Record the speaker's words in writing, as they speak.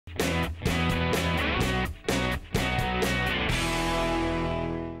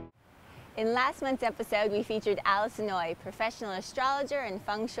In last month's episode, we featured Alice Inoue, professional astrologer and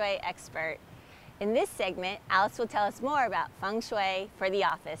Feng Shui expert. In this segment, Alice will tell us more about Feng Shui for the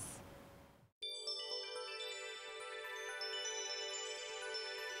office.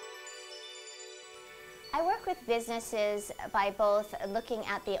 I work with businesses by both looking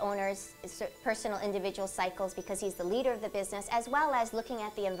at the owner's personal individual cycles because he's the leader of the business, as well as looking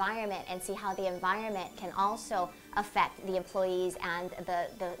at the environment and see how the environment can also affect the employees and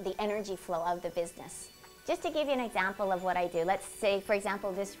the energy flow of the business. Just to give you an example of what I do, let's say, for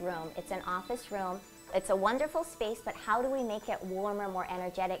example, this room. It's an office room. It's a wonderful space, but how do we make it warmer, more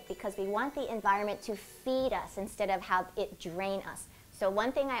energetic? Because we want the environment to feed us instead of have it drain us. So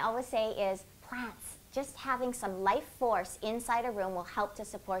one thing I always say is plants. Just having some life force inside a room will help to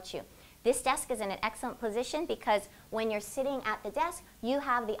support you. This desk is in an excellent position because when you're sitting at the desk, you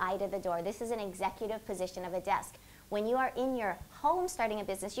have the eye to the door. This is an executive position of a desk. When you are in your home starting a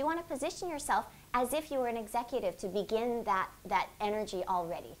business, you want to position yourself as if you were an executive to begin that energy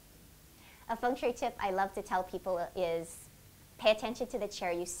already. A feng shui tip I love to tell people is pay attention to the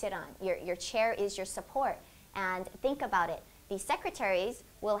chair you sit on. Your chair is your support, and think about it. The secretaries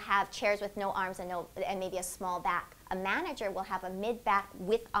will have chairs with no arms and maybe a small back. A manager will have a mid-back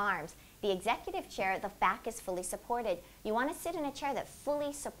with arms. The executive chair, the back is fully supported. You want to sit in a chair that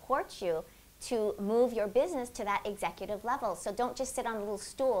fully supports you to move your business to that executive level. So don't just sit on a little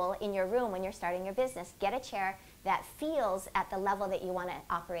stool in your room when you're starting your business. Get a chair that feels at the level that you want to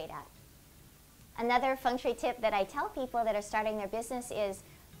operate at. Another feng shui tip that I tell people that are starting their business is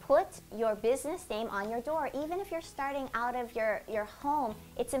put your business name on your door. Even if you're starting out of your home,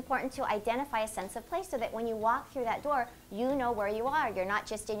 it's important to identify a sense of place so that when you walk through that door, you know where you are. You're not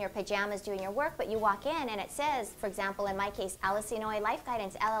just in your pajamas doing your work, but you walk in and it says, for example, in my case, Alice Inoue Life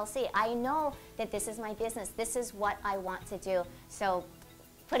Guidance, LLC. I know that this is my business. This is what I want to do. So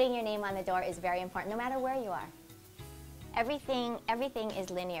putting your name on the door is very important, no matter where you are. Everything is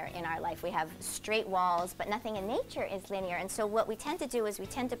linear in our life. We have straight walls, but nothing in nature is linear. And so what we tend to do is we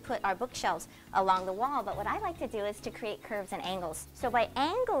tend to put our bookshelves along the wall, but what I like to do is to create curves and angles. So by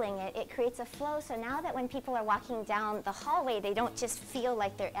angling it, it creates a flow. So now that when people are walking down the hallway, they don't just feel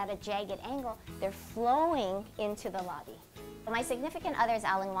like they're at a jagged angle, they're flowing into the lobby. My significant other is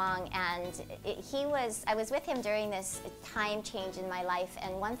Alan Wong, and I was with him during this time change in my life,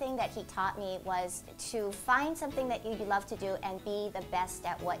 and one thing that he taught me was to find something that you love to do and be the best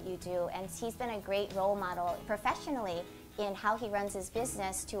at what you do. And he's been a great role model professionally in how he runs his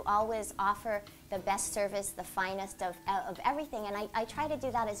business to always offer the best service, the finest of everything. And I try to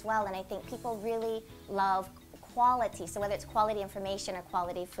do that as well, and I think people really love quality, so whether it's quality information or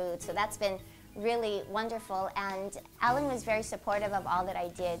quality food. So that's been really wonderful, and Alan was very supportive of all that I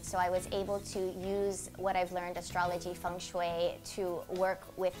did, so I was able to use what I've learned, astrology, feng shui, to work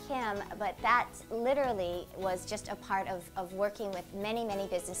with him. But that literally was just a part of working with many, many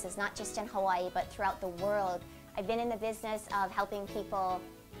businesses, not just in Hawaii, but throughout the world. I've been in the business of helping people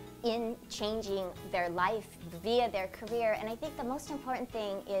in changing their life via their career, and I think the most important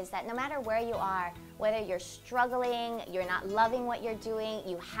thing is that no matter where you are, whether you're struggling, you're not loving what you're doing,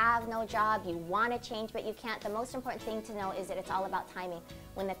 you have no job, you want to change but you can't, the most important thing to know is that it's all about timing.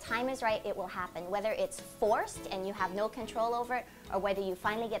 When the time is right, it will happen, whether it's forced and you have no control over it, or whether you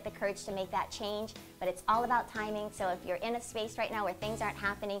finally get the courage to make that change. But it's all about timing. So if you're in a space right now where things aren't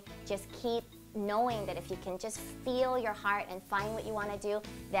happening, just keep knowing that if you can just feel your heart and find what you want to do,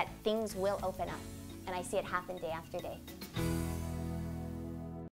 that things will open up. And I see it happen day after day.